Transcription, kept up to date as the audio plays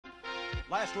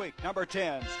Last week, number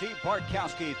 10, Steve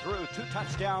Bartkowski threw 2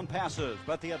 touchdown passes,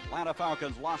 but the Atlanta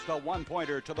Falcons lost a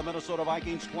one-pointer to the Minnesota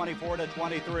Vikings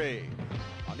 24-23.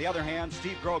 On the other hand,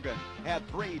 Steve Grogan had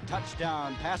 3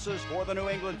 touchdown passes for the New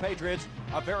England Patriots,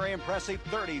 a very impressive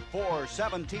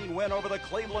 34-17 win over the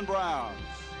Cleveland Browns.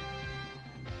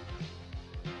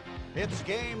 It's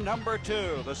game number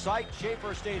 2, the site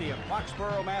Schaefer Stadium,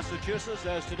 Foxborough, Massachusetts,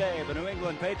 as today the New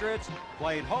England Patriots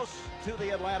playing host to the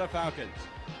Atlanta Falcons.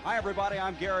 Hi, everybody.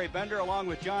 I'm Gary Bender along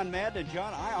with John Madden. And,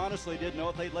 John, I honestly didn't know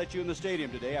if they'd let you in the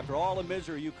stadium today after all the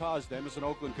misery you caused them as an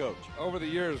Oakland coach. Over the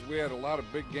years, we had a lot of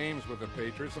big games with the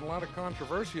Patriots and a lot of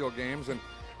controversial games. And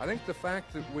I think the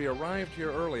fact that we arrived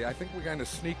here early, I think we kind of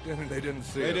sneaked in and they didn't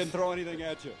see us. They didn't throw anything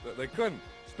at you. They couldn't.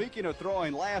 Speaking of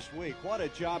throwing, last week, what a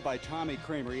job by Tommy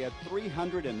Kramer. He had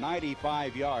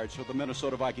 395 yards for the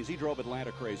Minnesota Vikings. He drove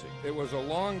Atlanta crazy. It was a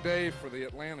long day for the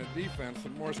Atlanta defense,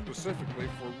 and more specifically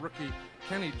for rookie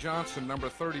Kenny Johnson, number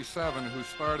 37, who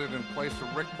started in place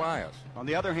of Rick Bias. On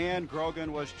the other hand,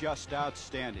 Grogan was just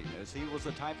outstanding, as he was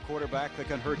the type of quarterback that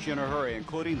can hurt you in a hurry,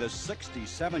 including the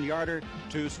 67-yarder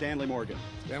to Stanley Morgan.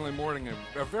 Stanley Morgan,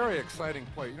 a very exciting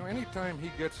play. You know, anytime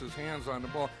he gets his hands on the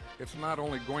ball, it's not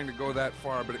only going to go that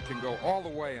far, but it can go all the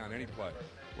way on any play.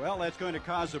 Well, that's going to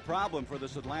cause a problem for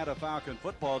this Atlanta Falcon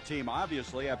football team,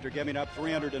 obviously, after giving up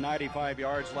 395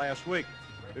 yards last week.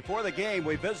 Before the game,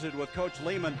 we visited with Coach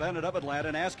Lehman Bennett of Atlanta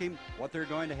and asked him what they're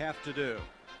going to have to do.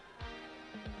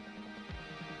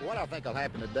 What I think will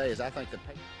happen today is I think the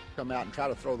Patriots come out and try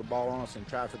to throw the ball on us and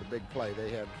try for the big play. They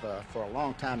have, for a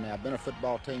long time now, been a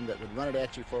football team that would run it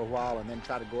at you for a while and then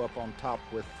try to go up on top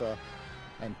with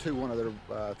one of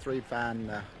their 3 fine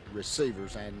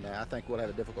receivers, and I think we'll have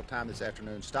a difficult time this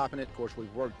afternoon stopping it. Of course,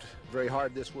 we've worked very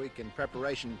hard this week in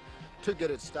preparation to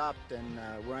get it stopped, and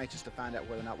we're anxious to find out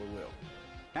whether or not we will.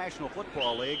 National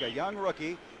Football League, a young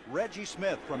rookie, Reggie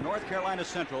Smith from North Carolina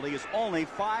Central. He is only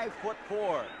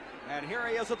 5'4", and here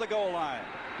he is at the goal line.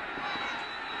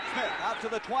 Smith out to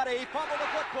the 20, he fumbled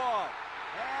the football,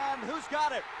 and who's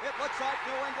got it? It looks like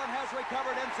New England has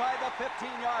recovered inside the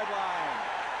 15-yard line.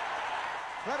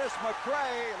 Curtis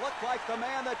McCray looked like the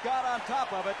man that got on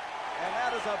top of it, and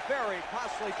that is a very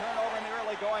costly turnover in the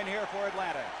early going here for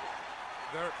Atlanta.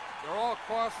 They're all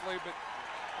costly, but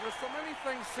so many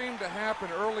things seem to happen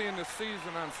early in the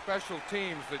season on special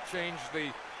teams that change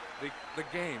the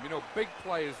game. You know, big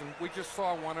plays, and we just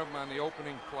saw one of them on the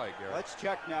opening play, Gary. Let's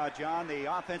check now, John, the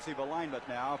offensive alignment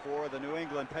now for the New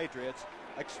England Patriots.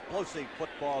 Explosive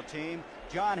football team.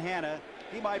 John Hanna,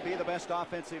 he might be the best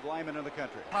offensive lineman in the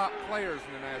country. Top players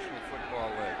in the National Football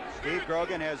League. Steve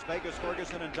Grogan has Vegas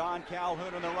Ferguson and Don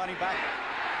Calhoun in the running back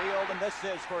field, and this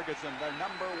is Ferguson, the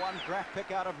 #1 draft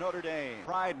pick out of Notre Dame.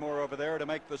 Pridemore over there to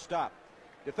make the stop.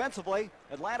 Defensively,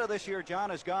 Atlanta this year, John,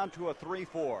 has gone to a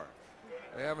 3-4.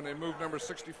 They haven't. They moved number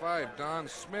 65, Don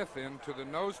Smith, into the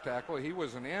nose tackle. He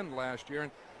was an end last year,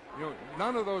 and you know,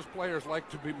 none of those players like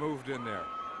to be moved in there.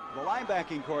 The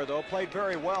linebacking core, though, played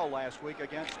very well last week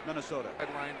against Minnesota.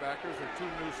 Linebackers are 2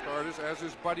 new starters, as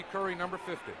is Buddy Curry, number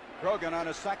 50. Grogan on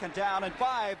a 2nd down and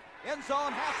 5. End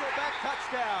zone, Hasselbeck,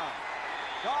 touchdown.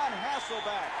 Don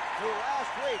Hasselbeck, who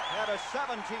last week had a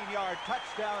 17-yard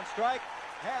touchdown strike,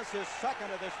 has his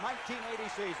 2nd of this 1980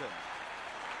 season.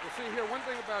 You see here, one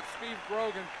thing about Steve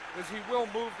Grogan is he will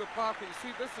move the pocket. You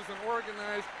see, this is an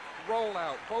organized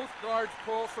rollout. Both guards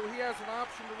pull, so he has an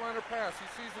option to run or pass. He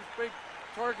sees his big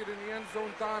target in the end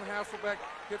zone. Don Hasselbeck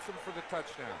hits him for the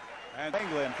touchdown. And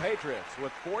England Patriots,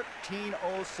 with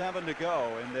 14:07 to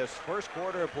go in this first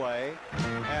quarter of play,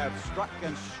 have struck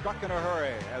in a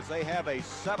hurry as they have a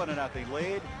 7-0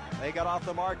 lead. They got off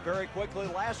the mark very quickly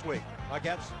last week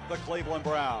against the Cleveland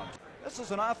Browns. This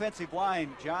is an offensive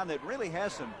line, John, that really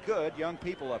has some good young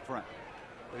people up front.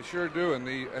 They sure do, and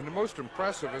the most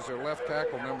impressive is their left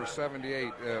tackle, number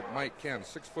 78, Mike Ken,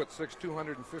 6'6",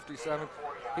 257.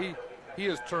 He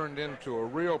has turned into a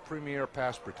real premier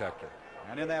pass protector.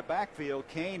 And in that backfield,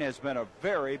 Kane has been a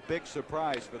very big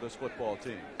surprise for this football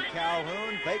team.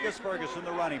 Calhoun, Vegas Ferguson,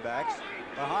 the running backs,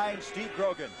 behind Steve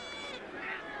Grogan.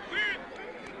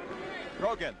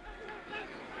 Grogan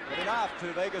getting off to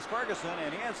Vegas Ferguson,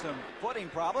 and he had some footing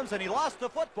problems, and he lost the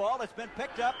football. It's been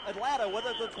picked up. Atlanta with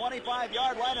it at the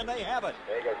 25-yard line, and they have it.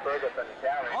 Vegas Ferguson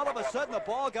carrying. All of a sudden, the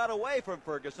ball got away from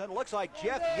Ferguson. Looks like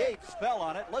Jeff Yates fell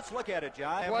on it. Let's look at it,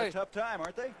 John. Having a tough time,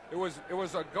 aren't they? It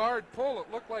was a guard pull. It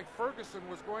looked like Ferguson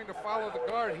was going to follow the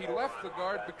guard. He left the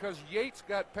guard because Yates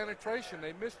got penetration.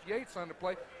 They missed Yates on the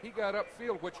play. He got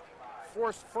upfield, which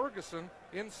forced Ferguson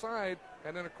inside,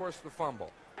 and then, of course, the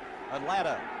fumble.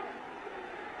 Atlanta.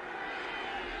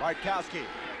 Bartkowski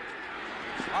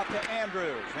Off to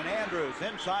Andrews, and Andrews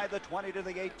inside the 20 to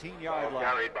the 18-yard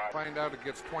line. Find out it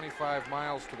gets 25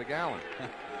 miles to the gallon.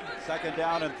 Second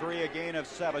down and 3, a gain of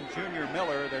 7. Junior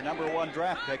Miller, their #1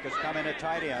 draft pick, has come in at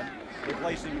tight end,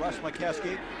 replacing Russ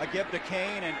McKeskey. A give to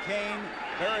Kane, and Kane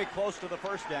very close to the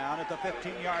first down at the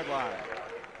 15-yard line.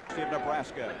 Of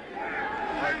Nebraska.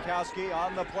 Bartkowski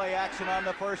on the play action on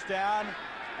the first down.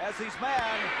 As he's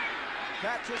man,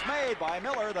 catch is made by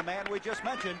Miller, the man we just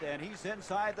mentioned, and he's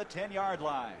inside the 10-yard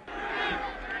line.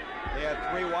 They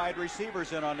had 3 wide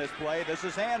receivers in on this play. This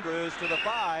is Andrews to the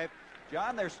 5.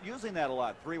 John, they're using that a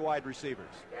lot, 3 wide receivers.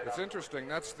 It's interesting.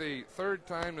 That's the 3rd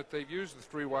time that they've used the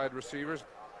 3 wide receivers.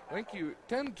 I think you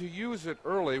tend to use it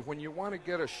early when you want to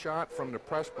get a shot from the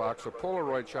press box, a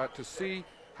Polaroid shot, to see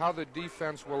how the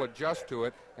defense will adjust to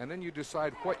it, and then you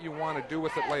decide what you want to do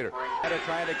with it later.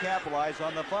 Trying to capitalize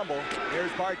on the fumble.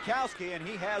 Here's Bartkowski, and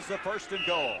he has the 1st and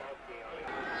goal.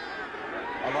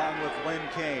 Along with Lynn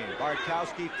Kane,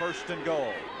 Bartkowski 1st and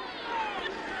goal.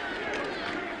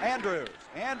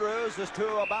 Andrews is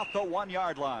to about the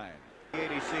 1-yard line.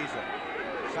 80 season.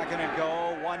 2nd and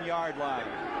goal, 1-yard line.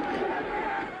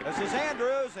 This is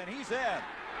Andrews, and he's in.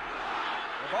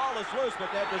 The ball is loose,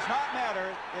 but that does not matter.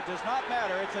 It does not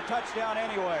matter. It's a touchdown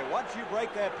anyway. Once you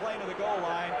break that plane to the goal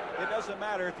line, it doesn't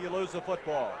matter if you lose the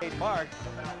football. Mark,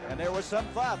 and there was some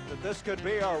thought that this could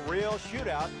be a real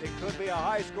shootout. It could be a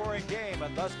high-scoring game,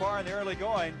 and thus far in the early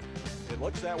going, it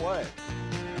looks that way.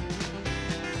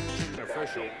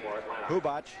 Official.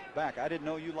 Hubach back. I didn't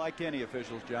know you liked any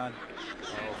officials, John.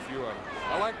 Oh, a few of them.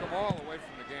 I like them all away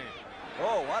from the game.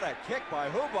 Oh, what a kick by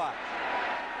Hubach.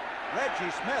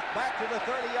 Reggie Smith back to the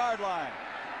 30-yard line.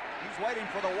 He's waiting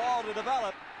for the wall to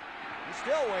develop. He's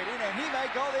still waiting, and he may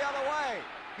go the other way.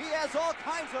 He has all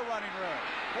kinds of running room.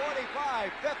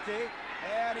 45, 50,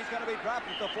 and he's going to be dropped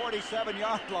at the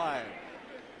 47-yard line.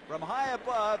 From high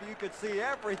above, you could see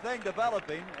everything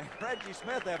developing, and Reggie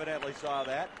Smith evidently saw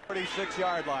that.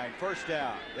 36-yard line, 1st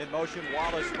down. In motion,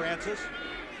 Wallace Francis.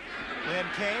 Then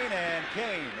Kane, and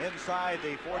Kane inside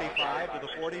the 45 to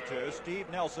the 42. Steve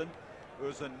Nelson,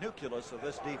 who's a nucleus of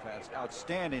this defense,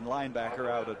 outstanding linebacker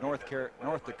out of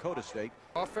North Dakota State.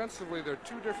 Offensively, they're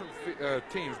 2 different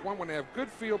teams. One when they have good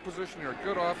field position or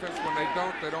good offense. When they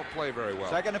don't play very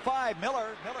well. 2nd and 5. Miller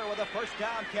with a 1st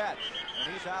down catch,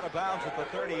 and he's out of bounds at the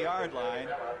 30-yard line.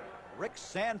 Rick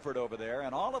Sanford over there,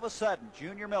 and all of a sudden,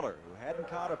 Junior Miller, who hadn't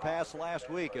caught a pass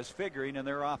last week, is figuring in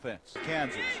their offense.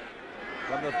 Kansas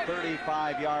from the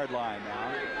 35-yard line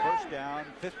now. 1st down,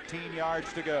 15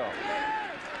 yards to go.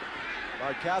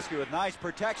 Bartkowski with nice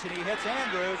protection. He hits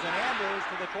Andrews, and Andrews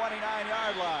to the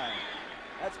 29-yard line.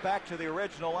 That's back to the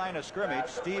original line of scrimmage.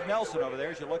 Steve Nelson over there.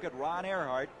 As you look at Ron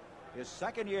Earhart, his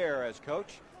 2nd year as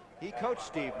coach, he coached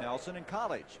Steve Nelson in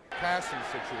college. Passing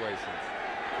situations.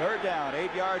 3rd down,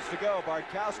 8 yards to go.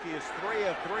 Bartkowski is 3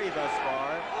 of 3 thus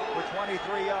far for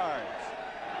 23 yards.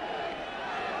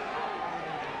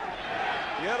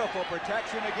 Beautiful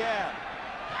protection again.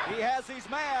 He has his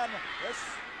man. This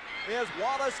is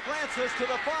Wallace Francis to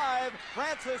the 5.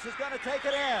 Francis is going to take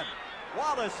it in.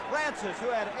 Wallace Francis, who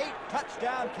had 8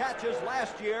 touchdown catches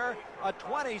last year, a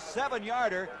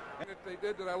 27-yarder. What they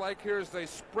did that I like here is they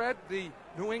spread the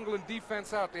New England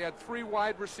defense out. They had 3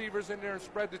 wide receivers in there and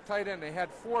spread the tight end. They had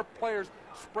 4 players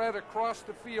spread across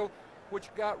the field,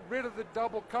 which got rid of the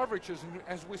double coverages. And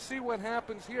as we see what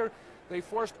happens here, they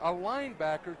forced a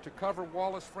linebacker to cover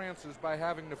Wallace Francis by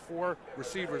having the 4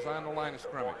 receivers on the line of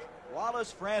scrimmage.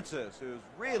 Wallace Francis, who's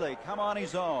really come on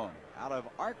his own out of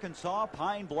Arkansas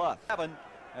Pine Bluff.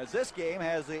 As this game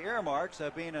has the earmarks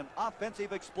of being an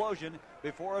offensive explosion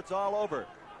before it's all over.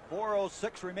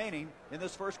 4:06 remaining in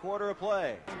this 1st quarter of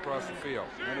play. Across the field.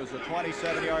 And it was a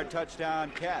 27-yard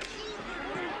touchdown catch.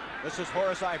 This is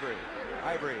Horace Ivory.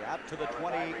 Ivory out to the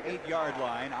 28-yard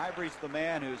line. Ivory's the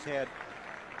man who's had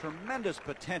tremendous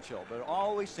potential, but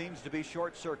always seems to be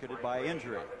short-circuited by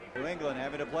injury. New England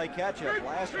having to play catch-up.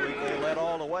 Last week they led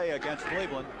all the way against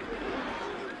Cleveland.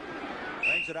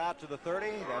 Brings it out to the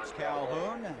 30. That's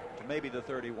Calhoun to maybe the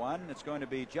 31. It's going to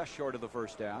be just short of the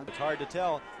 1st down. It's hard to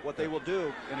tell what they will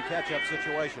do in a catch-up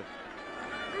situation.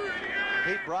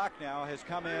 Pete Brock now has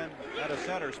come in at a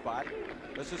center spot.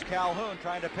 This is Calhoun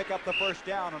trying to pick up the 1st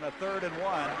down on a 3rd and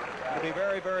 1. It'll be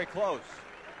very, very close.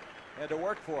 Had to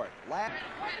work for it. That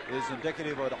is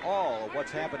indicative of all of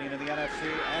what's happening in the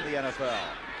NFC and the NFL.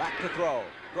 Back to throw.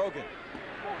 Grogan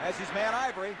has his man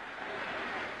Ivory.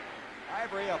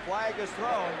 Ivory, a flag is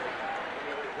thrown.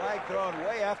 Flag thrown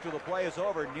way after the play is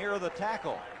over, near the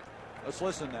tackle. Let's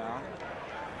listen now.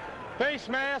 Face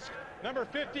mask, number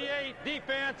 58,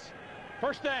 defense,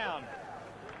 1st down.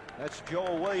 That's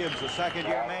Joel Williams, a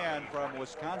second-year man from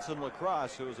Wisconsin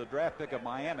Lacrosse, who was a draft pick of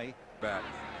Miami. Back.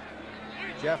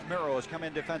 Jeff Miro has come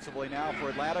in defensively now for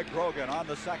Atlanta. Grogan on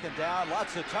the second down.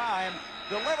 Lots of time.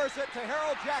 Delivers it to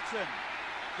Harold Jackson.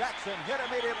 Jackson hit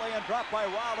immediately and dropped by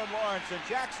Ryland Lawrence. And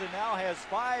Jackson now has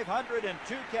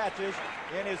 502 catches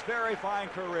in his very fine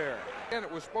career. And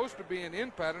it was supposed to be an in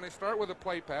pattern. They start with a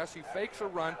play pass. He fakes a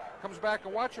run, comes back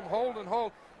and watch him hold and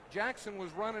hold. Jackson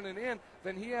was running it in.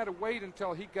 Then he had to wait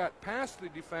until he got past the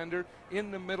defender in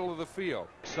the middle of the field.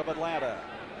 Of Atlanta.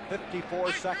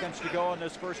 54 seconds to go in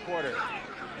this first quarter.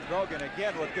 Grogan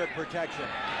again with good protection.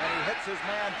 And he hits his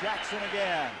man Jackson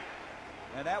again.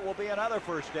 And that will be another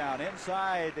first down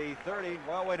inside the 30.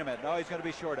 Well, wait a minute. No, he's going to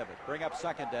be short of it. Bring up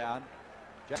second down.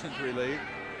 Jackson's relieved.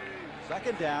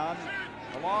 Second down.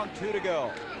 A long 2 to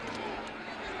go.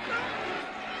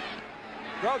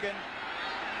 Grogan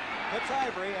hits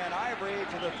Ivory, and Ivory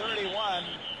to the 31.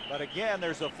 But again,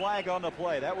 there's a flag on the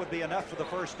play. That would be enough for the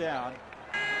first down.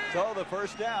 So the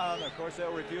first down, of course,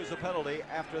 they'll refuse a penalty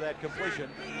after that completion.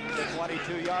 The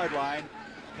 22-yard line.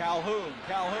 Calhoun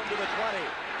to the 20.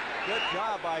 Good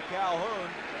job by Calhoun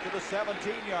to the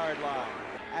 17-yard line.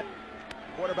 At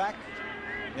quarterback,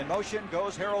 in motion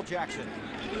goes Harold Jackson.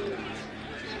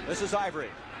 This is Ivory.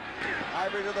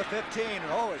 Ivory to the 15.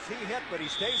 Oh, is he hit, but he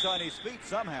stays on his feet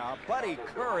somehow. Buddy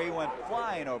Curry went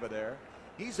flying over there.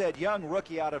 He's that young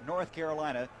rookie out of North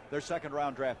Carolina, their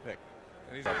second-round draft pick.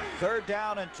 Third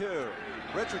down and 2.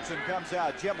 Richardson comes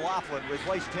out. Jim Laughlin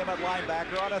replaced him at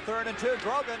linebacker on a 3rd and 2.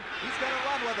 Grogan, he's going to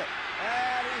run with it.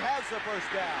 And he has the first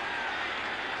down.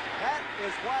 That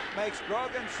is what makes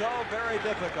Grogan so very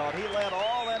difficult. He led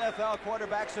all NFL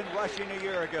quarterbacks in rushing a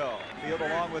year ago. Field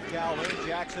along with Calhoun.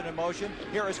 Jackson in motion.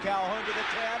 Here is Calhoun to the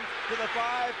 10, to the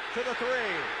 5, to the 3. You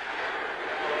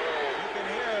can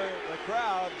hear the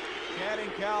crowd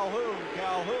chanting Calhoun,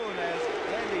 Calhoun, as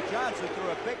Andy Johnson threw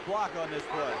a big block on this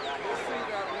play. You see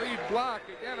that lead block.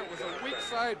 Again, it was a weak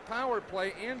side power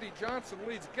play. Andy Johnson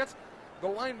leads, gets the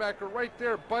linebacker right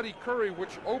there, Buddy Curry,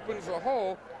 which opens a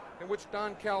hole in which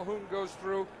Don Calhoun goes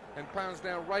through and pounds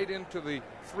down right into the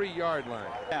 3-yard line.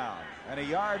 Down, and a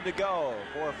yard to go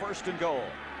for first and goal.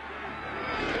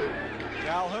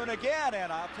 Calhoun again,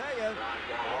 and I'll tell you,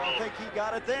 I don't think he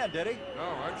got it then, did he? No,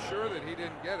 I'm sure that he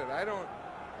didn't get it. I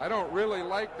don't really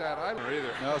like that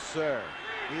either. No, sir.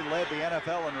 He led the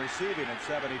NFL in receiving at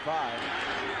 75.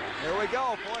 Here we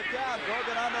go. 4th down.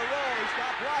 Grogan on the roll. He's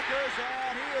got blockers,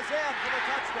 and he is in for the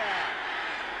touchdown.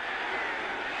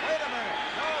 Wait a minute.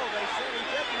 No, they say he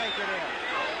didn't make it in.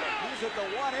 He's at the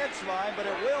 1-inch line, but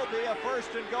it will be a first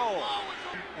and goal.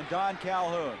 And Don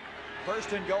Calhoun.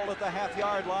 First and goal at the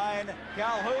half-yard line.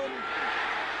 Calhoun.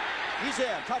 He's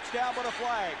in. Touchdown with a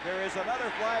flag. There is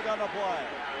another flag on the play.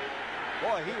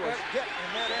 Boy, he was hit in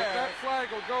midair. That flag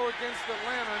will go against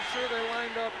Atlanta. I'm sure they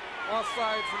lined up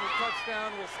offsides and the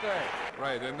touchdown will stay.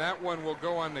 Right, and that one will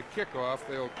go on the kickoff.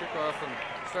 They'll kick off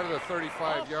instead of the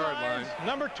 35-yard line.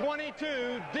 Number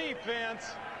 22,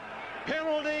 defense.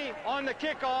 Penalty on the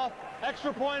kickoff.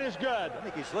 Extra point is good. I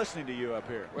think he's listening to you up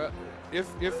here. Well,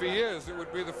 if he is, it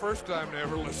would be the first time to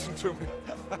ever listen to me.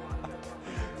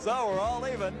 So we're all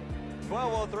even.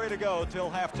 12:03 to go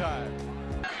till halftime.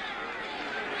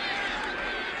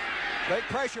 Big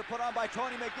pressure put on by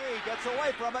Tony McGee. Gets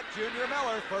away from it. Junior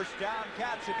Miller, first down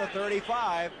catch at the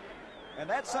 35. And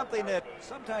that's something that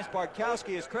sometimes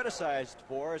Bartkowski is criticized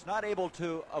for, is not able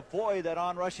to avoid that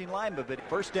on-rushing lineman. But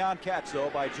first down catch, though,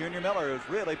 by Junior Miller, who's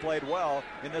really played well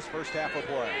in this first half of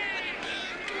play.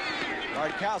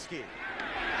 Bartkowski.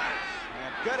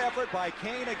 And good effort by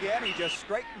Kane again. He just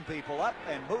straightened people up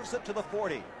and moves it to the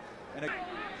 40. And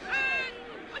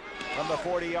from the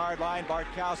 40-yard line,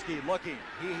 Bartkowski looking.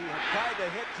 He tried to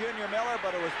hit Junior Miller,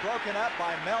 but it was broken up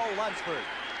by Mel Lunsford.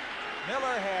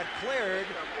 Miller had cleared,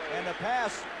 and the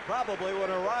pass probably would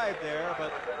have arrived there,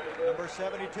 but number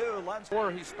 72, Lunsford.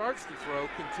 Or he starts to throw,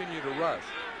 continue to rush.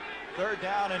 Third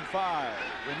down and 5.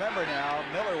 Remember now,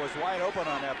 Miller was wide open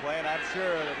on that play, and I'm sure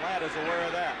Atlanta's aware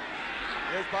of that.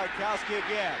 Here's Bartkowski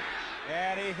again,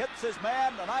 and he hits his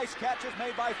man. A nice catch is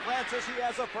made by Francis. He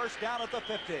has a first down at the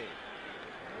 50.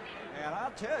 And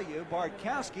I'll tell you,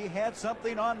 Bartkowski had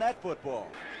something on that football.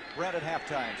 Brent at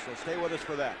halftime, so stay with us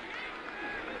for that.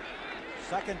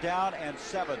 Second down and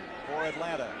 7 for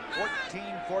Atlanta.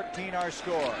 14-14 our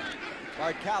score.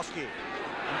 Bartkowski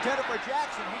intended for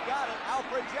Jackson. He got it.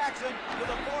 Alfred Jackson to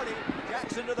the 40.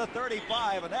 Jackson to the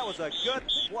 35. And that was a good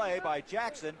play by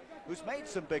Jackson, who's made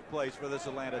some big plays for this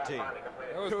Atlanta team.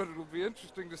 It'll be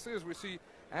interesting to see as we see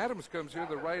Adams comes here,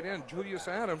 the right end, Julius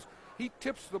Adams. He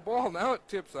tips the ball. Now it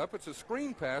tips up. It's a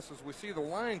screen pass as we see the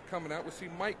line coming out. We see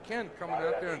Mike Ken coming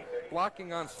out there and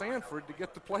blocking on Sanford to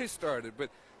get the play started.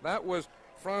 But that was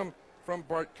from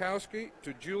Bartkowski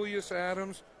to Julius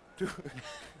Adams to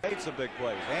made some big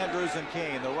plays. Andrews and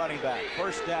Kane, the running back.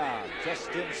 First down, just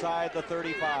inside the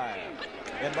 35.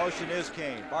 In motion is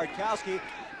Kane. Bartkowski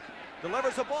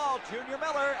delivers the ball. Junior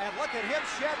Miller, and look at him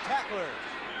shed tacklers.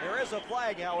 There is a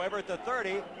flag, however, at the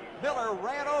 30. Miller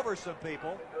ran over some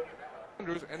people.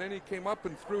 And then he came up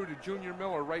and threw to Junior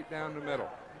Miller right down the middle,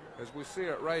 as we see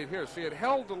it right here. See, it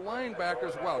held the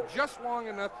linebackers well, just long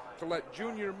enough to let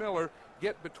Junior Miller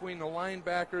get between the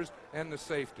linebackers and the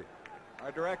safety.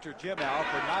 Our director, Jim, now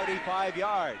for 95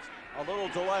 yards. A little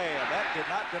delay, and that did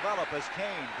not develop as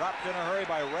Kane dropped in a hurry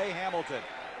by Ray Hamilton.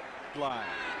 Line.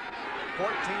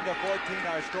 14-14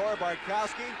 our score.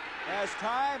 Bartkowski has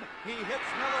time. He hits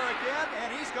Miller again,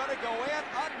 and he's going to go in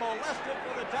unmolested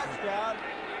for the touchdown.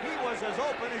 He was as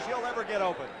open as you'll ever get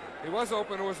open. He was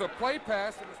open. It was a play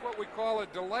pass, and it's what we call a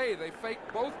delay. They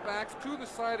faked both backs to the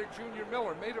side of Junior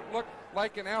Miller, made it look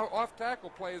like an off-tackle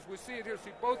play as we see it here.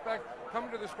 See both backs coming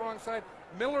to the strong side.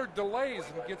 Miller delays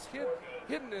and gets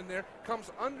hidden in there,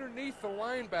 comes underneath the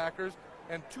linebackers,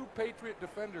 and two Patriot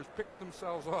defenders pick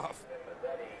themselves off.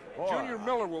 Boy, Junior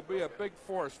Miller will be a big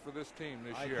force for this team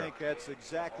this year. I think that's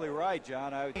exactly right,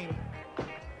 John.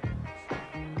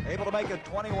 Able to make it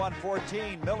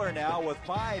 21-14. Miller now with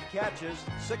 5 catches,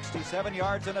 67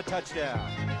 yards and a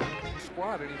touchdown.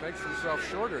 Squad, and he makes himself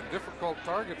shorter. A difficult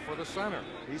target for the center.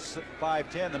 He's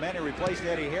 5'10". The man who replaced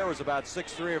Eddie Hare was about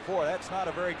 6'3" or 4. That's not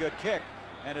a very good kick,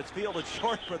 and it's fielded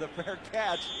short for the fair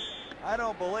catch. I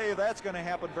don't believe that's going to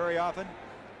happen very often.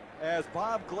 As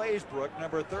Bob Glazebrook,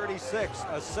 number 36,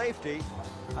 a safety,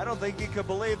 I don't think he could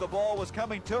believe the ball was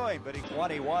coming to him, but he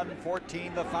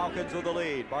 21-14, the Falcons with the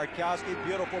lead. Bartkowski,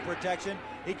 beautiful protection.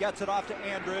 He gets it off to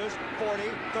Andrews, 40,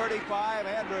 35,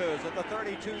 Andrews at the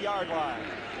 32-yard line.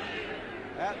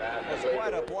 That was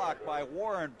quite a block by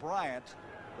Warren Bryant,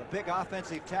 the big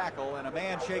offensive tackle, and a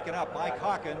man shaken up, Mike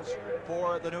Hawkins,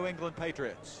 for the New England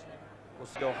Patriots.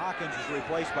 So Hawkins is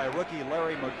replaced by rookie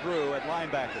Larry McGrew at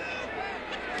linebacker.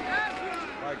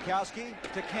 Bartkowski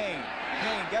to Kane.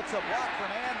 Kane gets a block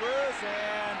from Andrews,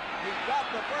 and he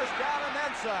got the first down and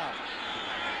then some.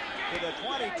 To the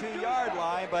 22-yard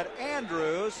line, but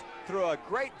Andrews threw a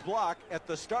great block at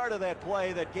the start of that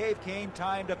play that gave Kane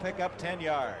time to pick up 10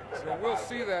 yards. So we'll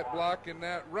see that block in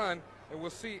that run, and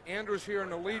we'll see Andrews here in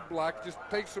the lead block, just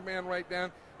takes the man right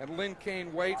down, and Lynn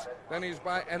Kane waits, then he's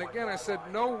by. And again, I said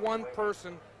no one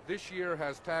person this year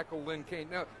has tackled Lynn Kane.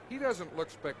 Now, he doesn't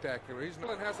look spectacular. He's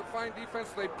has a fine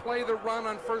defense. They play the run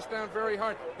on first down very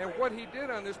hard. And what he did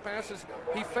on this pass is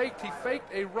he faked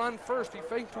a run first. He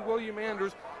faked to William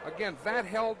Andrews. Again, that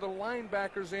held the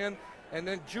linebackers in. And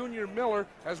then Junior Miller,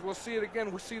 as we'll see it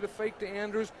again, we see the fake to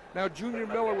Andrews. Now Junior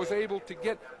Miller was able to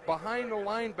get behind the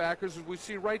linebackers, as we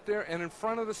see right there, and in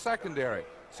front of the secondary.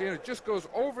 See, and it just goes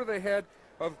over the head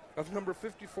of number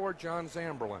 54, John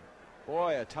Zamberlin.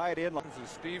 Boy, a tight end. This is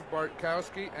Steve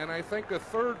Bartkowski, and I think the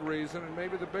third reason, and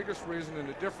maybe the biggest reason in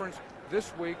the difference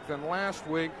this week than last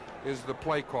week, is the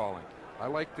play calling. I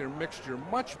like their mixture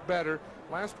much better.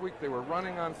 Last week they were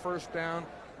running on first down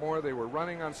more, they were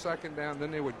running on second down,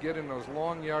 then they would get in those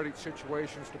long yardage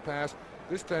situations to pass.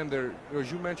 This time, they're,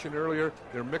 as you mentioned earlier,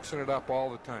 they're mixing it up all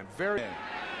the time.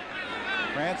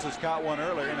 Francis caught one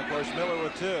earlier, and of course Miller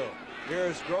with 2.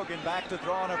 Here's Grogan back to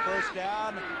throw on a first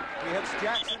down. He hits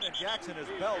Jackson, and Jackson is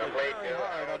belted very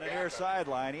hard on the near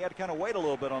sideline. He had to kind of wait a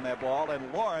little bit on that ball,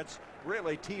 and Lawrence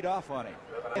really teed off on him.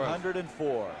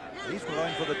 104. He's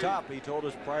going for the top, he told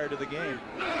us prior to the game.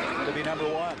 Going to be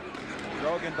number 1.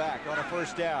 Grogan back on a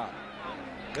first down.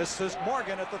 This is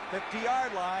Morgan at the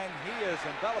 50-yard line. He is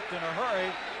enveloped in a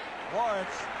hurry. Lawrence,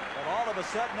 and all of a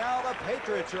sudden now the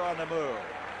Patriots are on the move.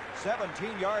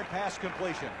 17-yard pass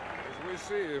completion. As we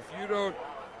see, if you don't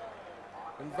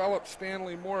envelop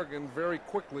Stanley Morgan very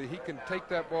quickly, he can take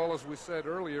that ball, as we said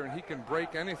earlier, and he can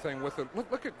break anything with it.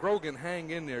 Look at Grogan hang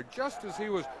in there. Just as he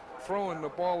was throwing the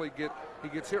ball, he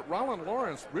gets hit. Rollin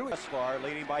Lawrence really thus far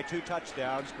leading by 2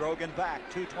 touchdowns. Grogan back,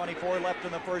 2:24 left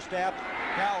in the first half.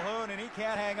 Calhoun, and he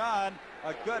can't hang on.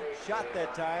 A good shot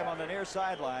that time on the near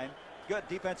sideline. Good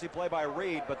defensive play by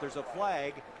Reed, but there's a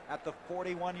flag at the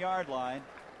 41-yard line.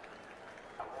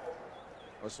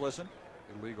 Let's listen.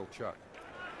 Illegal chuck.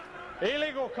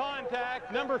 Illegal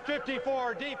contact, number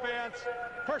 54, defense,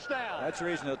 first down. That's the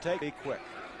reason he'll take. Be quick.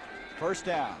 First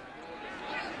down.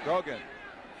 Grogan,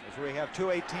 as we have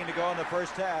 2:18 to go in the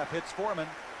first half, hits Foreman,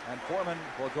 and Foreman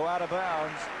will go out of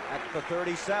bounds at the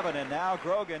 37. And now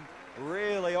Grogan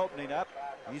really opening up.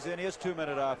 He's in his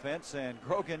 2-minute offense, and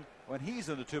Grogan, when he's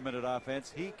in the 2-minute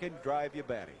offense, he can drive you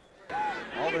batty.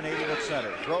 Alternating at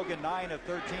center. Grogan 9 of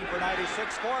 13 for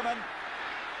 96. Foreman.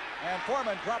 And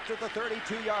Foreman drops at the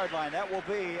 32-yard line. That will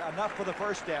be enough for the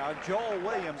first down. Joel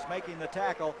Williams making the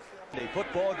tackle. The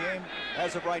football game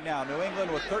as of right now. New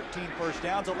England with 13 first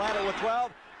downs. Atlanta with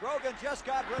 12. Grogan just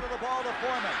got rid of the ball to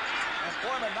Foreman. And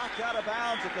Foreman knocked out of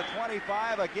bounds at the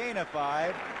 25, a gain of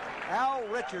 5. Al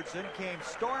Richardson came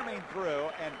storming through,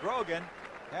 and Grogan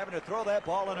having to throw that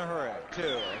ball in a hurry.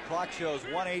 The clock shows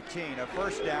 1:18, a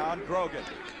first down. Grogan.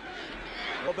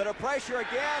 A little bit of pressure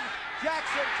again.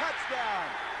 Jackson, touchdown.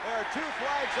 There are 2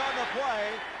 flags on the play,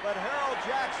 but Harold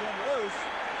Jackson loose.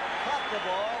 Caught the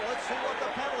ball. Let's see what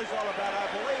the penalty's all about. I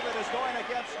believe it is going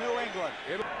against New England.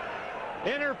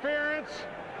 Interference,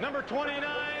 number 29,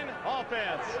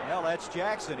 offense. Well, that's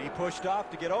Jackson. He pushed off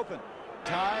to get open.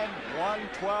 Time,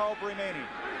 1:12 remaining.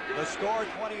 The score,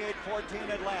 28-14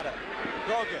 Atlanta.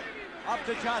 Grogan up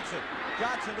to Johnson.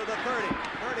 Johnson to the 30,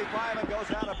 35, and goes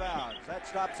out of bounds. That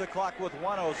stops the clock with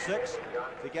 1:06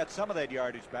 to get some of that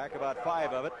yardage back, about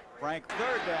 5 of it. Frank,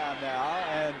 third down now,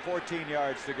 and 14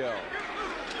 yards to go.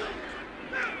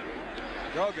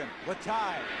 Grogan with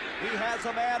time. He has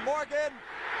a man. Morgan.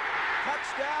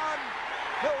 Touchdown,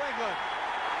 New England.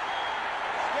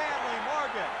 Stanley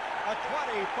Morgan, a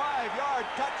 25-yard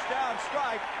touchdown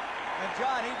strike. And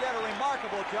John, he did a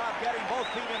remarkable job getting both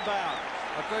feet in bounds.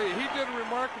 I'll tell you, he did a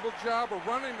remarkable job of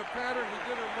running the pattern. He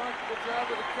did a remarkable job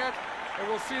of the catch. And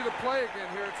we'll see the play again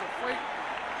here. It's a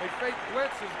fake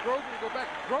blitz as Grogan go back.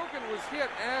 Grogan was hit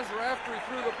as or after he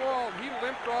threw the ball. He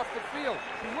limped off the field.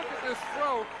 And look at this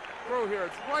throw here.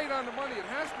 It's right on the money. It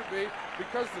has to be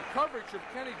because the coverage of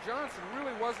Kenny Johnson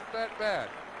really wasn't that bad.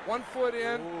 1 foot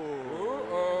in.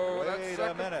 That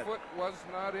second foot was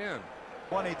not in.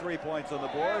 23 points on the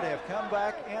board, have come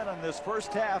back in this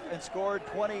first half and scored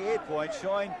 28 points,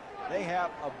 showing they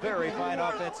have a very fine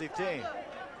offensive team.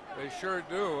 They sure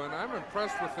do, and I'm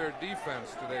impressed with their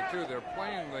defense today, too. They're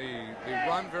playing the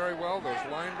run very well. Those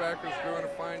linebackers doing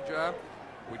a fine job.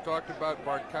 We talked about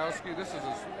Bartkowski. This is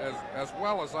as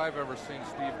well as I've ever seen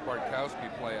Steve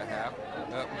Bartkowski play a half.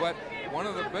 But one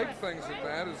of the big things of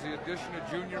that is the addition of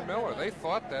Junior Miller. They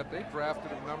thought that. They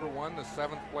drafted him #1, the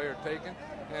 7th player taken,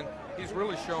 and he's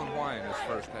really shown why in his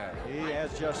first half. He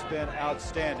has just been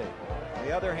outstanding. On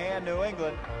the other hand, New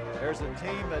England, there's a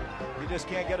team that you just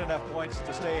can't get enough points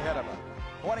to stay ahead of them.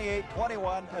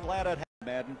 28-21, Atlanta at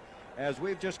Madden. As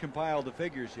we've just compiled the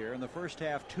figures here, in the first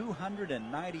half,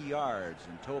 290 yards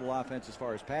in total offense as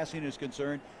far as passing is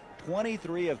concerned,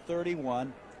 23 of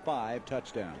 31, 5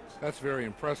 touchdowns. That's very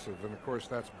impressive, and of course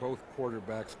that's both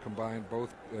quarterbacks combined,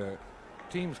 both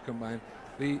teams combined.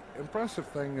 The impressive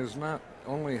thing is not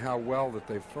only how well that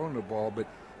they've thrown the ball, but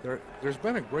there's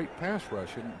been a great pass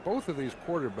rush, and both of these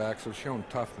quarterbacks have shown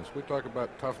toughness. We talk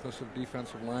about toughness of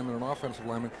defensive linemen and offensive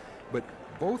linemen, but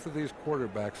both of these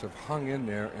quarterbacks have hung in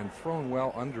there and thrown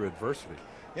well under adversity.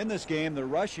 In this game, the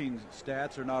rushing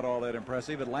stats are not all that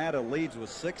impressive. Atlanta leads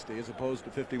with 60 as opposed to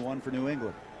 51 for New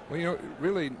England. Well, you know,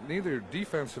 really, neither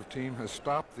defensive team has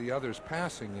stopped the others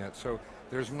passing yet, so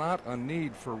there's not a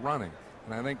need for running.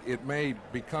 And I think it may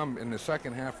become in the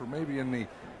second half or maybe in the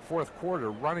fourth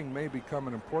quarter, running may become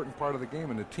an important part of the game,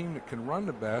 and the team that can run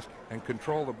the best and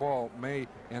control the ball may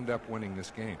end up winning this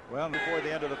game. Well, before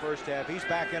the end of the first half, he's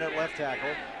back in at left tackle.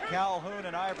 Calhoun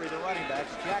and Ivory, the running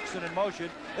backs. Jackson in motion.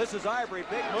 This is Ivory.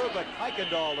 Big move, but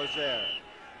Kuykendall is there.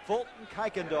 Fulton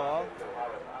Kuykendall,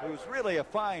 who's really a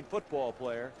fine football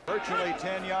player. Virtually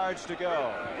 10 yards to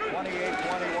go.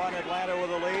 28-21, Atlanta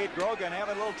with a lead. Grogan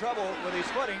having a little trouble with his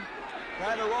footing.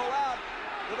 Trying to roll out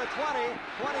to the 20,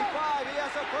 25. He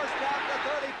has a first down to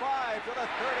 35 to the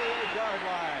 38-yard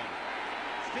line.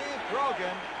 Steve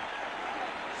Grogan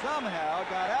somehow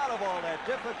got out of all that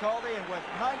difficulty and went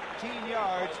 19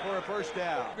 yards for a first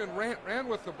down. Ran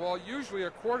with the ball. Usually a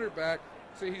quarterback,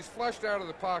 see, he's flushed out of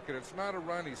the pocket. It's not a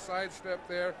run. He sidestepped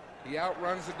there. He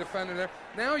outruns the defender there.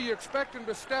 Now you expect him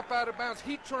to step out of bounds.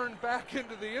 He turned back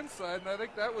into the inside, and I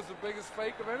think that was the biggest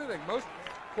fake of anything. Most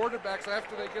quarterbacks,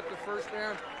 after they get the first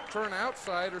down, turn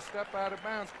outside or step out of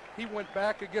bounds. He went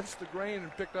back against the grain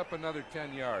and picked up another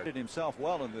 10 yards. Did himself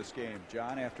well in this game,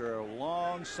 John, after a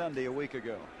long Sunday a week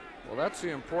ago. Well, that's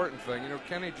the important thing. You know,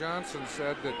 Kenny Johnson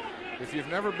said that if you've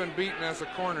never been beaten as a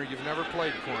corner, you've never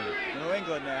played corner. New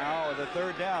England now, the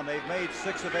third down. They've made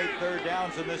 6 of 8 third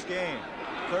downs in this game.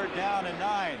 Third down and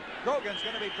 9. Grogan's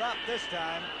going to be dropped this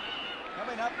time.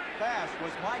 Coming up fast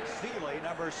was Mike Seeley,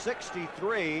 number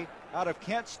 63, out of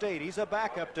Kent State. He's a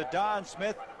backup to Don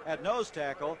Smith at nose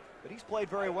tackle, but he's played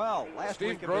very well last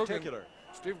week in particular.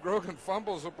 Steve Grogan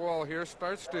fumbles the ball here,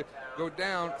 starts to go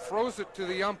down, throws it to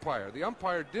the umpire. The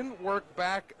umpire didn't work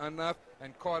back enough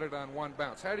and caught it on one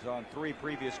bounce. He's on 3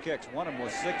 previous kicks. One of them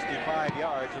was 65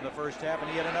 yards in the first half,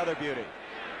 and he had another beauty.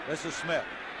 This is Smith.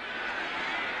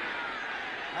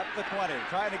 At the 20,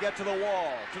 trying to get to the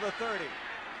wall, to the 30,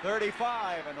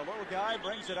 35, and the little guy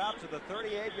brings it out to the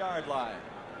 38-yard line.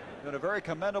 Doing a very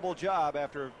commendable job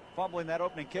after fumbling that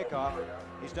opening kickoff.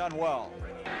 He's done well.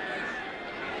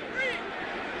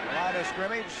 Line of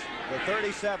scrimmage, the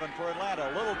 37 for Atlanta.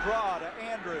 A little draw to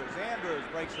Andrews. Andrews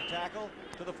breaks the tackle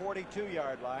to the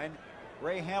 42-yard line.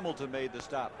 Ray Hamilton made the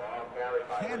stop.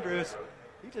 Andrews,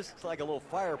 he just looks like a little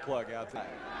fire plug out there.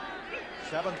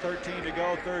 7:13 to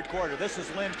go, third quarter. This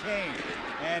is Lynn Kane.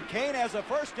 And Kane has a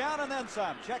first down and then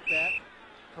some. Check that.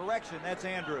 Correction, that's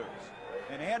Andrews.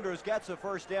 And Andrews gets a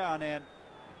first down and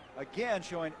again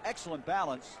showing excellent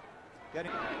balance.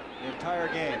 Getting the entire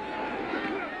game.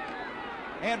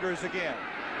 Andrews again.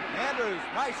 Andrews,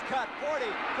 nice cut, 40,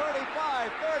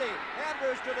 35, 30.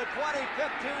 Andrews to the 20,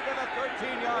 15 to the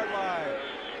 13-yard line.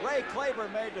 Ray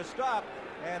Claiborne made the stop,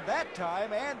 and that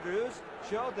time Andrews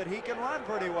showed that he can run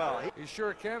pretty well. He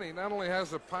sure can. He not only has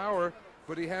the power,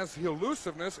 but he has the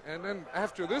elusiveness, and then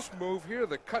after this move here,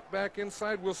 the cut back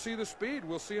inside, we'll see the speed.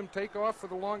 We'll see him take off for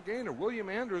the long gainer. William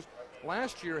Andrews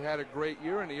last year had a great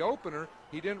year in the opener.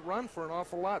 He didn't run for an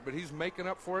awful lot, but he's making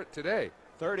up for it today.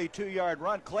 32-yard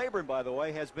run. Claiborne, by the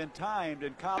way, has been timed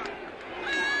in college.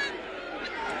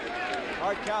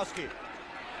 Bartkowski.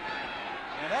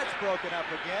 And that's broken up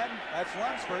again. That's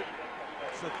Lunsford.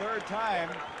 It's the third time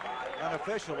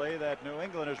unofficially that New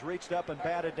England has reached up and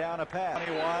batted down a pass.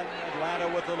 21, Atlanta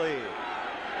with the lead.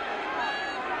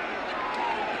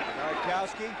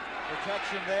 Bartkowski,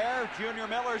 protection there. Junior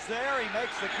Miller's there. He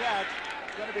makes the catch.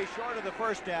 It's going to be short of the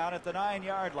first down at the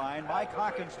 9-yard line. Mike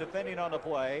Hawkins defending on the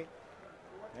play.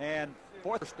 And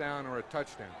fourth down or a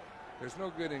touchdown. There's no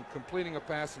good in completing a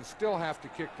pass and still have to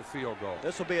kick the field goal.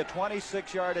 This will be a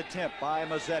 26-yard attempt by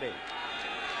Mazzetti.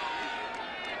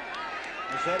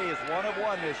 Mazzetti is 1 of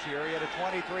 1 this year. He had a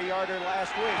 23-yarder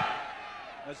last week.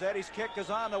 Mazzetti's kick is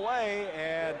on the way,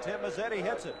 and Tim Mazzetti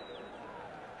hits it.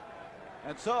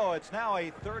 And so it's now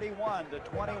a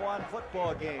 31-21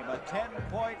 football game. A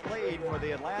 10-point lead for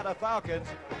the Atlanta Falcons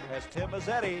as Tim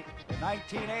Mazzetti in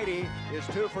 1980 is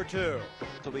 2 for 2.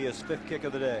 This will be his 5th kick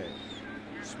of the day.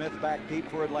 Smith back deep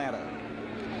for Atlanta.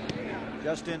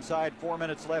 Just inside 4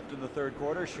 minutes left in the third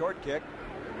quarter. Short kick.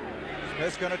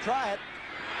 Smith's going to try it.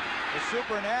 The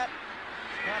Super Nat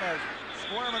kind of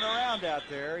squirming around out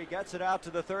there. He gets it out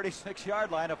to the 36-yard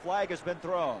line. A flag has been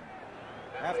thrown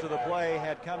after the play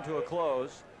had come to a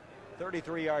close.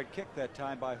 33-yard kick that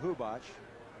time by Hubach.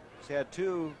 He's had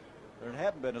 2 that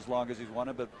haven't been as long as he's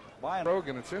wanted, but by and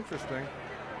Rogan, it's interesting.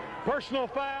 Personal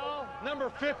foul, number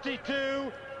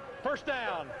 52, first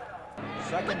down.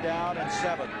 2nd down and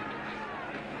 7.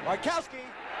 Bartkowski,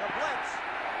 the blitz.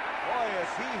 Boy, is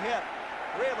he hit.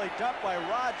 Really dumped by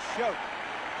Rod Choate.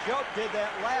 Choate did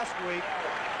that last week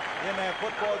in that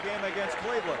football game against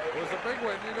Cleveland. It was a big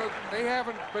one. You know, they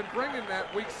haven't been bringing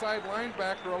that weak side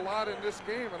linebacker a lot in this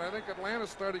game, and I think Atlanta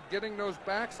started getting those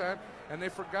backs out, and they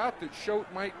forgot that Choate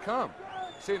might come.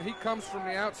 See, he comes from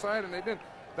the outside, and they didn't.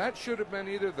 That should have been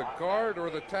either the guard or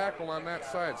the tackle on that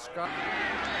side. Scott.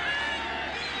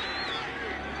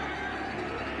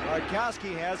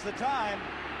 Bartkowski has the time.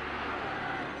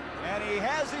 And he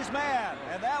has his man,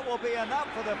 and that will be enough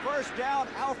for the first down.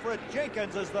 Alfred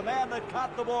Jenkins is the man that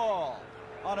caught the ball.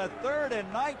 On a 3rd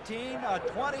and 19, a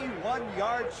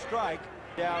 21-yard strike.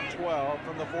 Down 12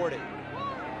 from the 40.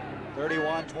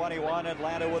 31-21,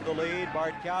 Atlanta with the lead.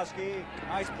 Bartkowski,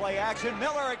 nice play action.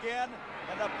 Miller again,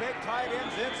 and the big tight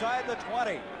end's inside the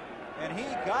 20. And he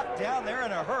got down there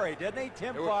in a hurry, didn't he?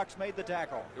 Tim Fox made the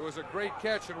tackle. It was a great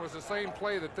catch, and it was the same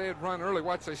play that they had run early.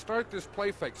 Watch, they start this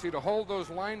play fake. See, to hold those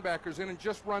linebackers in and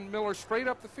just run Miller straight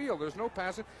up the field. There's no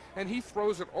passing, and he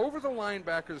throws it over the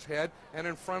linebacker's head and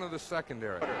in front of the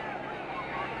secondary.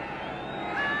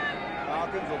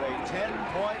 Falcons with a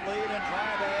 10-point lead and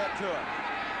trying to add to it.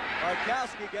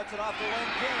 Bartkowski gets it off to Lynn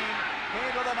Kane.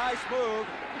 Kane with a nice move,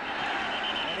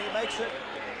 and he makes it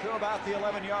to about the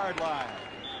 11-yard line.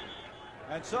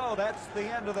 And so that's the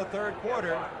end of the third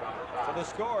quarter. So the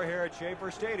score here at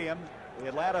Schaefer Stadium, the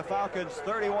Atlanta Falcons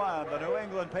 31, the New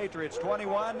England Patriots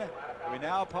 21. We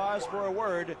now pause for a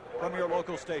word from your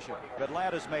local station.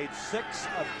 Atlanta's made 6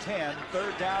 of 10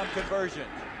 third down conversions.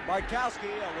 Bartkowski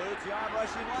eludes the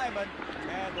on-rushing lineman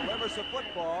and delivers the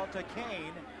football to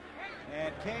Kane.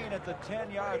 And Kane at the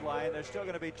 10-yard line. They're still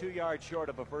going to be 2 yards short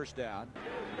of a first down.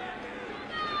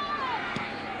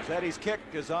 Zeddy's kick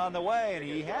is on the way, and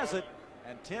he has it.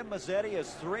 And Tim Mazzetti is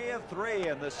 3 of 3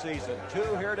 in this season,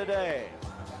 2 here today.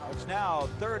 It's now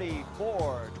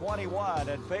 34-21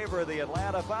 in favor of the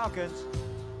Atlanta Falcons,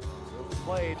 who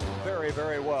played very,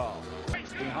 very well.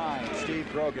 Behind Steve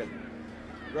Grogan.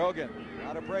 Grogan,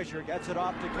 out of pressure, gets it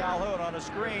off to Calhoun on a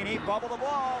screen. He bubbled the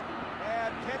ball,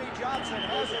 and Kenny Johnson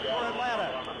has it for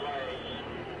Atlanta.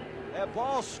 That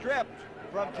ball stripped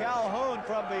from Calhoun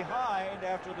from behind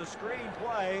after the screen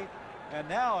play, and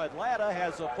now Atlanta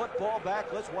has a football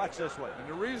back. Let's watch this one. And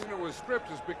the reason it was stripped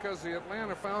is because the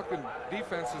Atlanta Falcon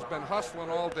defense has been hustling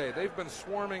all day. They've been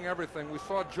swarming everything. We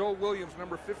saw Joe Williams,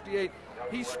 number 58.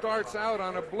 He starts out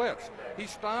on a blitz. He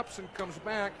stops and comes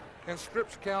back and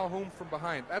strips Calhoun from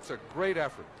behind. That's a great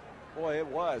effort. Boy, it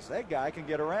was. That guy can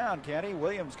get around, Kenny.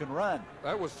 Williams can run.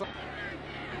 That was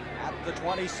at the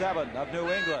 27 of New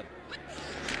England.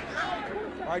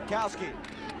 Bartkowski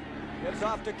gives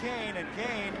off to Kane, and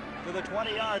Kane to the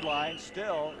 20-yard line.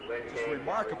 Still, just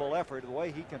remarkable effort, the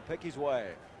way he can pick his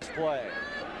way. Play.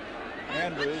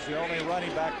 Andrews, the only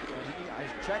running back. I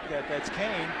checked that. That's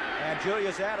Kane. And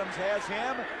Julius Adams has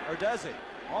him, or does he?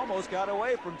 Almost got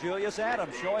away from Julius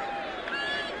Adams. Showing.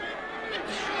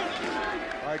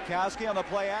 Bartkowski on the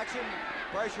play action.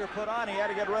 Pressure put on. He had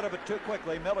to get rid of it too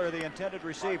quickly. Miller, the intended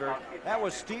receiver. That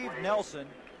was Steve Nelson,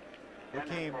 who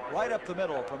came right up the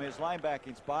middle from his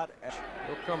linebacking spot.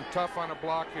 He'll come tough on a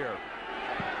block here.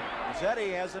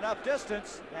 Mazzetti has enough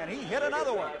distance, and he hit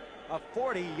another one. A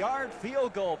 40-yard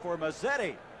field goal for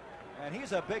Mazzetti. And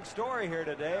he's a big story here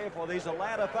today for these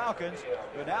Atlanta Falcons,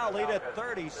 who now lead at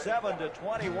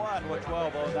 37-21 with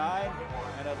 12:09.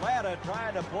 And Atlanta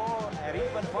trying to pull at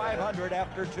even 500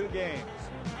 after 2 games.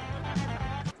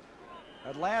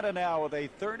 Atlanta now with a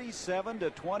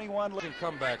 37-21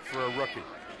 comeback for a rookie.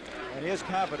 And his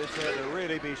confidence had to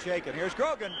really be shaken. Here's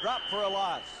Grogan, dropped for a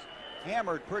loss.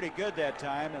 Hammered pretty good that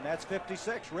time, and that's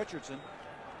 56, Richardson.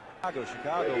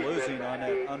 Chicago losing on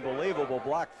that unbelievable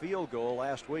blocked field goal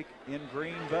last week in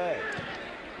Green Bay.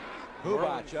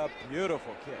 Hubac, a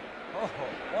beautiful kick. Oh,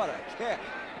 what a kick.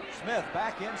 Smith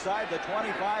back inside the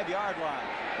 25-yard line.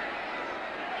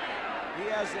 He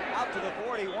has it out to the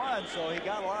 41, so he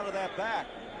got a lot of that back.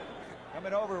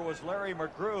 Coming over was Larry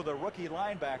McGrew, the rookie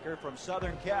linebacker from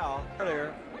Southern Cal.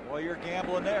 Earlier, well, you're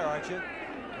gambling there, aren't you?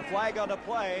 The flag on the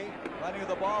play. Running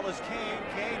the ball is Kane.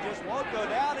 Kane just won't go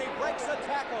down. He breaks the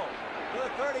tackle to the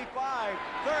 35,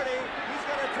 30. He's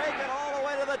going to take it all the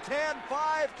way to the 10,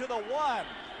 5 to the 1.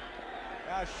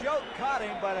 Now, Schote caught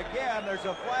him, but again, there's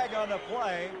a flag on the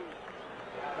play.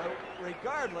 But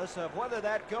regardless of whether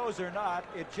that goes or not,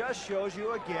 it just shows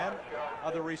you again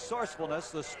of the resourcefulness,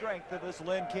 the strength of this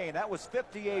Lynn Kane. That was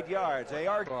 58 yards.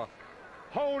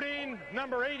 Holding,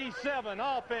 number 87,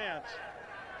 offense.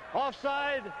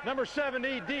 Offside, number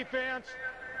 70, defense.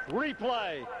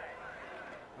 Replay.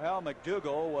 Well,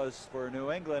 McDougal was for New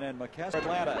England and McKesson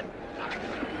Atlanta.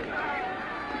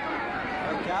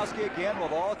 Bartkowski again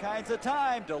with all kinds of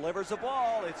time. Delivers the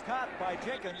ball. It's caught by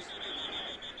Jenkins.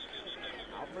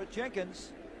 Alfred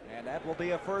Jenkins. And that will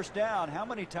be a first down. How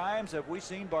many times have we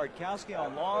seen Bartkowski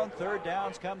on long third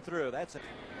downs come through? That's a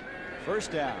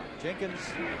first down. Jenkins,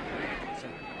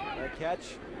 a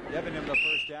catch. Giving him the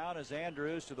first down is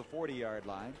Andrews to the 40-yard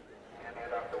line.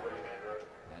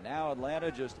 And now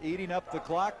Atlanta just eating up the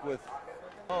clock with,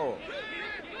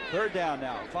 third down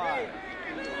now, 5.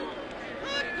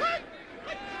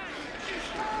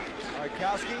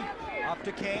 Bartkowski off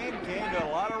to Kane. Kane did a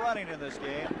lot of running in this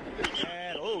game.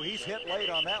 And, he's hit late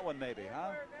on that one maybe,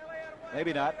 huh?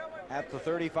 Maybe not. At the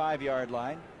 35-yard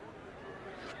line.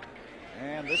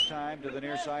 And this time to the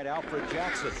near side, Alfred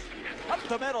Jackson. Up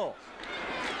the middle.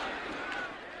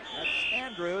 That's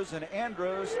Andrews, and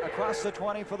Andrews across the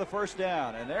 20 for the first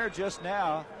down. And they're just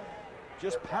now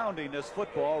pounding this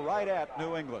football right at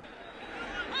New England.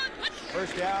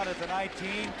 First down at the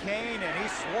 19, Kane, and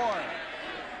he's swarmed.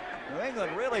 New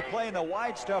England really playing the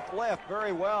wide stuff left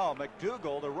very well.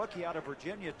 McDougal, the rookie out of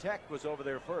Virginia Tech, was over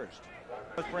there first.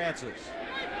 With Francis.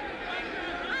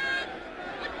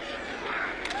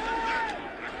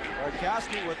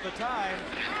 Bartkowski with the time.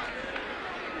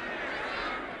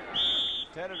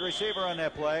 Intended receiver on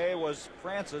that play was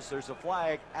Francis. There's a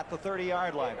flag at the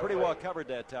 30-yard line. Pretty well covered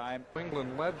that time.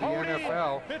 England led the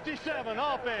NFL. 57,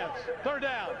 offense, third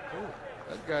down.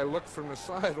 That guy looked from the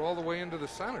side all the way into the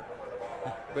center.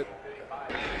 But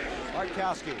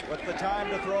Bartkowski with the time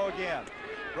to throw again.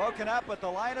 Broken up at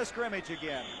the line of scrimmage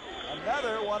again.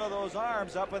 Another one of those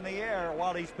arms up in the air.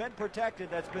 While he's been protected,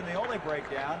 that's been the only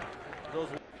breakdown.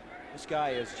 This guy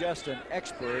is just an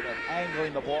expert at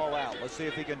angling the ball out. Let's see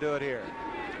if he can do it here.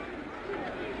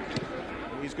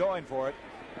 He's going for it.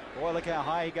 Boy, look how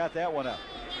high he got that one up.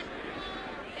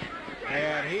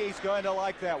 And he's going to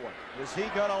like that one. Is he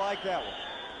going to like that one?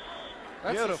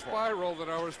 That's Beautiful. the spiral that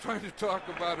I was trying to talk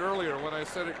about earlier when I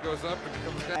said it goes up and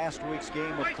comes down. Last week's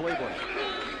game with Cleveland.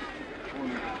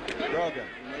 Grogan.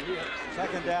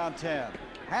 Second down 10.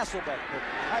 Hasselbeck, the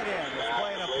tight end, is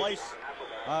playing in place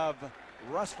of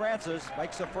Russ Francis.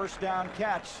 Makes a first down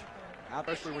catch.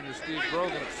 Especially when you're Steve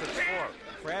Grogan at 6'4".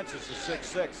 Francis is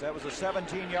 6'6". That was a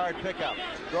 17-yard pickup.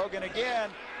 Grogan again,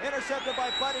 intercepted by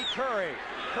Buddy Curry.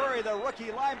 Curry, the rookie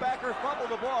linebacker, fumbled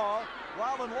the ball.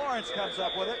 Rylan Lawrence comes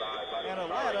up with it, and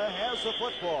Atlanta has the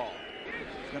football.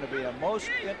 It's going to be a most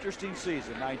interesting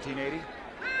season, 1980.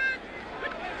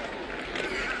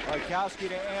 Wojciechowski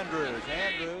to Andrews.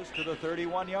 Andrews to the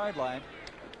 31-yard line.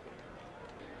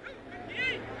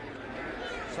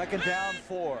 Second down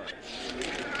 4.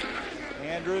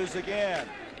 Andrews again.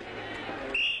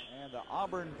 And the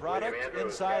Auburn product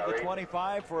inside the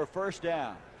 25 for a first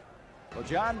down. Well,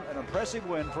 John, an impressive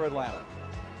win for Atlanta.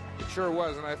 It sure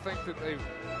was, and I think that they've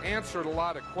answered a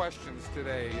lot of questions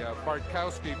today.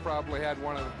 Bartkowski probably had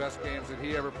one of the best games that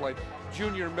he ever played.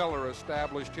 Junior Miller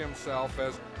established himself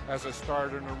as a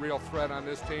starter and a real threat on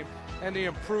this team, and the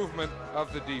improvement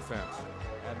of the defense.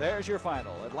 And there's your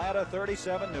final. Atlanta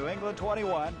 37, New England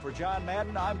 21. For John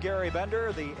Madden, I'm Gary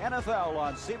Bender. The NFL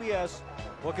on CBS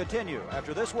will continue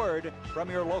after this word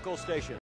from your local station.